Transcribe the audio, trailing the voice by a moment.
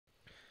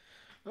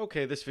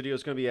Okay, this video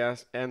is going to be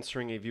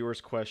answering a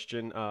viewer's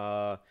question.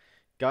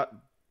 Got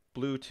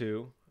Blue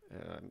 2.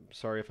 I'm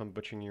sorry if I'm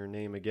butchering your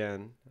name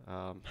again.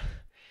 And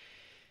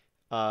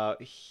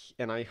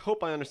I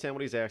hope I understand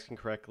what he's asking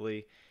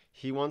correctly.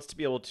 He wants to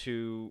be able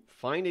to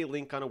find a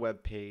link on a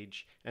web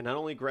page and not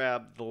only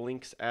grab the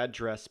link's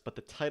address, but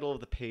the title of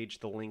the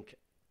page the link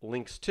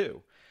links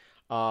to.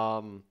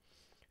 Um,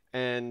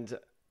 and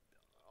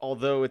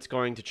although it's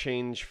going to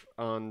change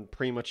on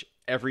pretty much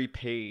every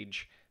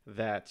page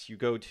that you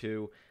go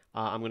to,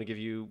 I'm going to give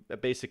you a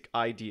basic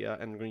idea,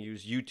 and I'm going to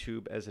use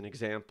YouTube as an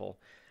example.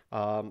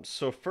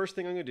 So first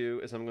thing I'm going to do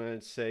is I'm going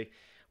to say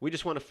we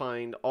just want to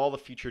find all the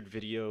featured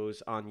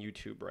videos on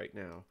YouTube right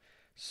now.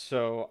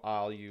 So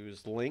I'll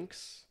use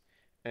links,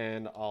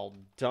 and I'll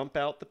dump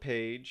out the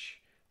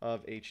page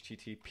of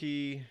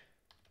http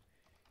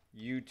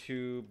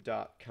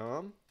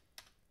youtube.com.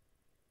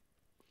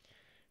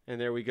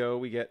 And there we go.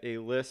 We get a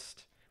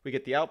list. We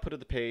get the output of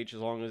the page as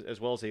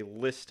well as a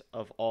list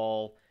of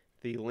all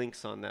the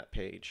links on that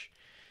page.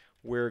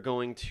 We're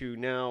going to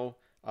now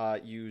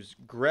use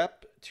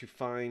grep to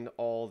find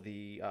all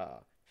the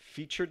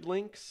featured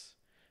links.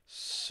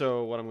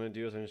 So what I'm going to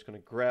do is I'm just going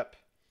to grep,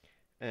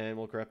 and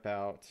we'll grep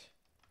out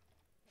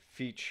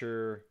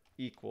feature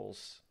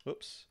equals,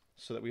 oops,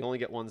 so that we only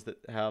get ones that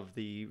have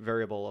the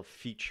variable of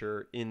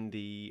feature in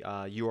the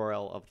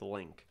URL of the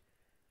link.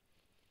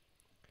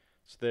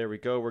 So there we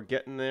go. We're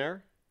getting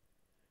there.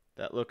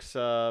 That looks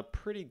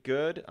pretty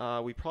good.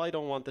 We probably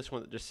don't want this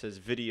one that just says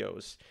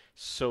videos.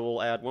 So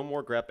we'll add one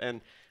more grep.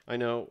 And I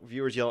know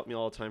viewers yell at me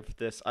all the time for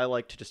this. I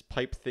like to just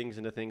pipe things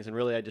into things. And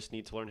really, I just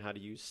need to learn how to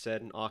use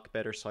sed and awk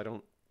better so I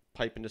don't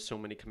pipe into so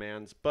many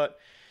commands. But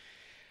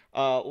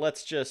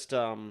let's just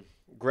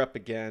grep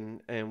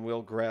again. And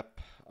we'll grep...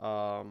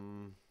 well,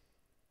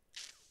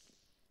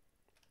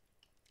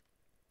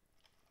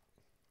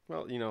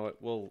 you know,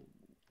 we'll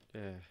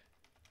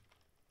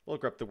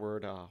grep the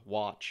word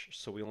watch,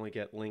 so we only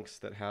get links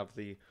that have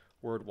the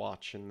word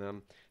watch in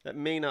them. That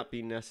may not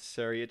be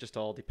necessary. It just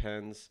all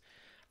depends.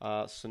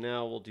 So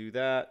now we'll do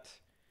that.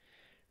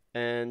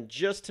 And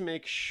just to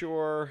make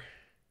sure,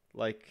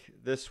 like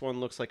this one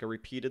looks like a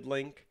repeated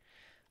link,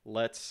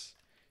 let's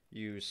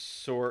use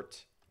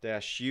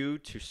sort-u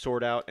to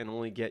sort out and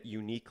only get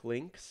unique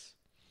links.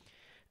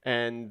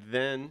 And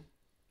then,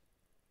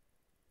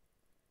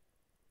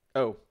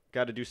 oh,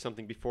 got to do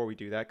something before we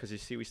do that, because you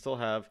see we still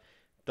have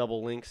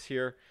double links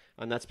here,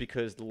 and that's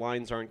because the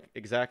lines aren't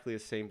exactly the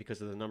same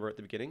because of the number at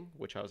the beginning,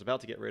 which I was about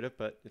to get rid of,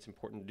 but it's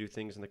important to do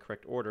things in the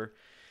correct order.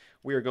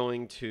 We are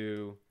going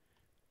to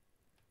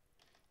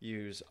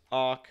use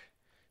awk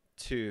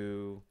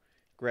to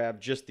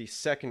grab just the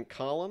second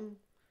column.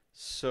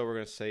 So we're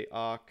going to say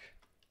awk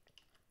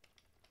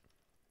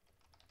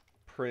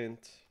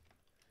print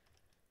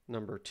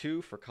number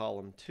 2 for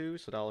column 2,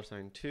 so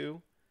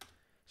 $2.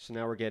 So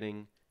now we're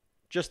getting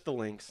just the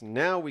links.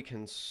 Now we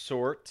can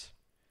sort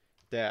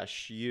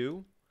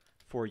 -u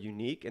for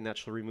unique, and that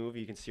shall remove.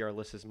 You can see our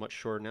list is much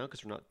shorter now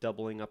because we're not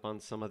doubling up on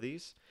some of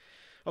these.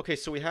 Okay,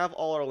 so we have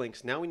all our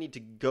links. Now we need to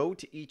go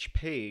to each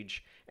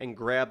page and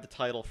grab the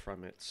title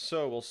from it.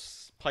 So we'll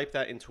pipe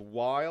that into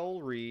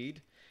while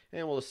read,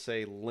 and we'll just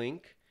say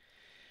link,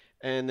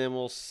 and then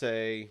we'll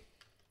say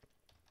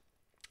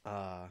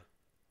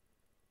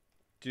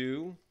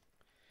do,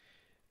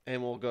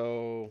 and we'll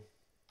go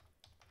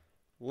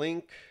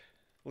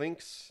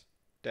links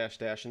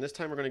dash, and this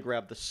time we're going to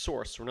grab the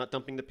source. We're not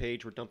dumping the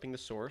page, we're dumping the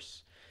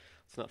source.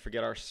 Let's not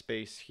forget our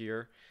space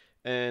here.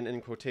 And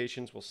in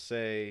quotations, we'll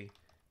say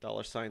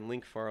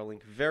 $link for our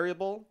link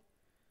variable.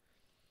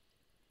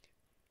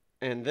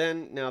 And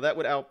then, now that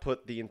would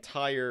output the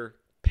entire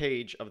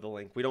page of the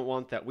link. We don't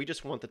want that. We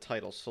just want the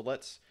title. So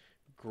let's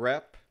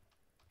grep,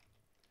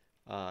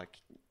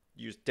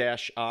 use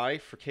 -i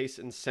for case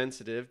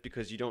insensitive,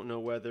 because you don't know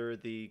whether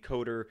the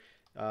coder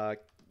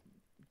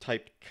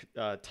type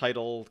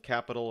title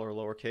capital or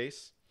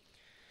lowercase.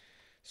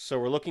 So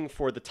we're looking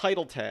for the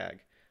title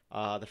tag,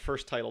 the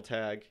first title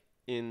tag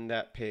in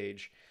that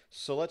page.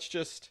 So let's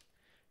just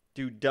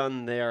do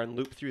done there and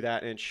loop through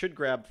that, and it should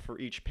grab for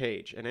each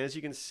page. And as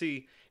you can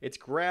see, it's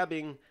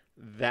grabbing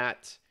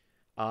that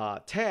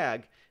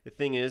tag. The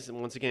thing is,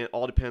 and once again, it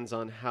all depends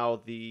on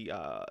how the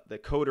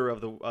coder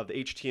of the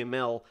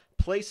HTML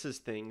places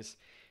things.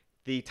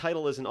 The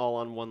title isn't all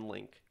on one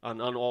link,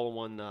 on all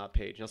one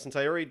page. Now, since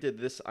I already did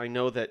this, I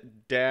know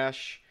that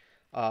dash,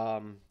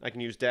 I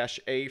can use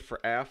 -a for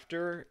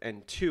after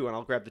and 2, and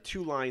I'll grab the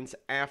 2 lines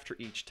after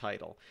each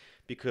title,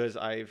 because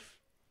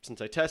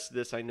since I tested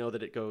this, I know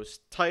that it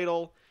goes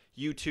title,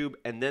 YouTube,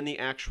 and then the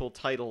actual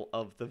title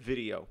of the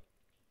video.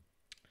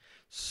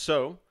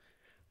 So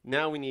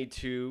now we need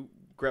to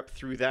grep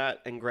through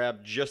that and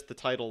grab just the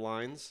title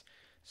lines.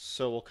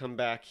 So we'll come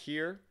back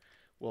here,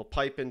 we'll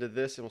pipe into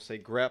this, and we'll say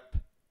grep,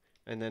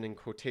 and then in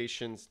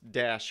quotations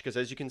dash, because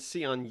as you can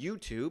see on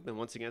YouTube, and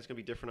once again it's going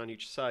to be different on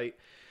each site,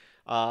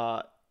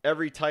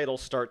 every title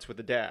starts with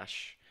a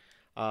dash.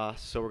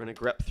 So we're going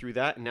to grep through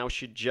that, and now we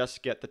should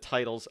just get the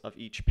titles of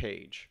each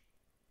page.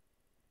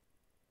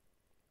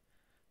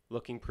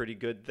 Looking pretty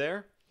good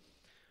there.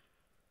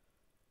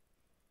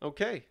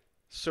 Okay,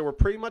 so we're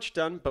pretty much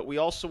done, but we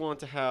also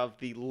want to have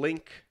the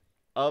link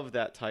of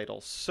that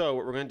title. So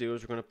what we're going to do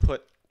is we're going to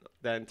put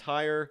that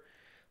entire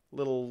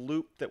little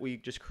loop that we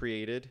just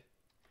created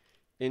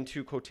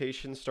into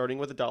quotations starting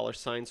with a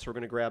 $sign. So we're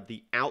going to grab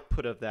the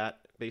output of that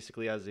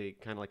basically as a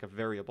kind of like a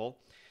variable.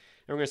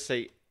 And we're going to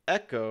say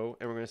echo,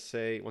 and we're going to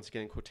say, once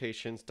again in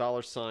quotations,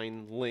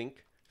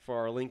 $link for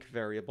our link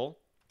variable.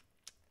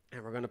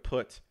 And we're going to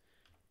put,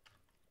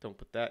 don't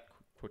put that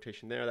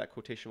quotation there, that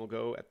quotation will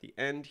go at the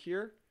end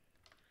here.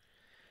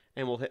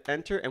 And we'll hit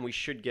enter, and we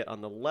should get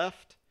on the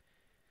left.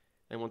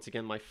 And once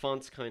again, my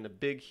font's kind of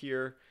big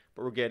here,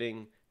 but we're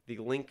getting the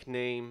link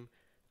name,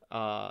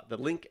 the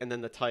link, and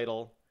then the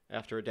title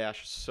after a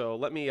dash. So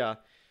let me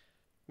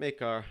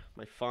make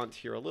my font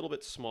here a little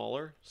bit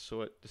smaller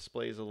so it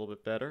displays a little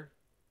bit better.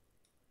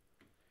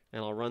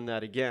 And I'll run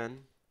that again.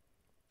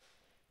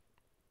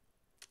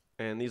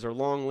 And these are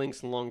long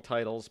links and long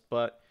titles,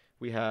 but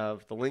we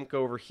have the link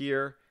over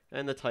here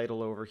and the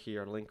title over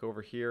here. Link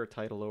over here,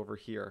 title over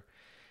here.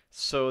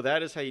 So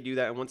that is how you do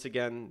that. And once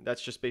again,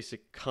 that's just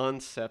basic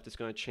concept. It's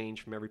going to change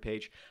from every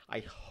page.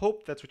 I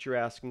hope that's what you're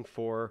asking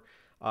for.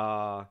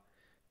 Got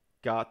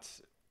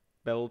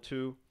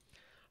Beltu.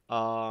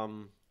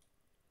 And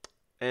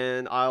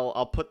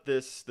I'll put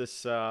this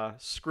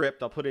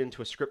script, I'll put it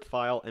into a script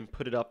file and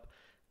put it up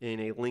in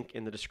a link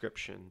in the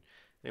description.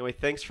 Anyway,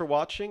 thanks for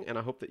watching, and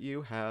I hope that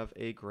you have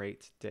a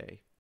great day.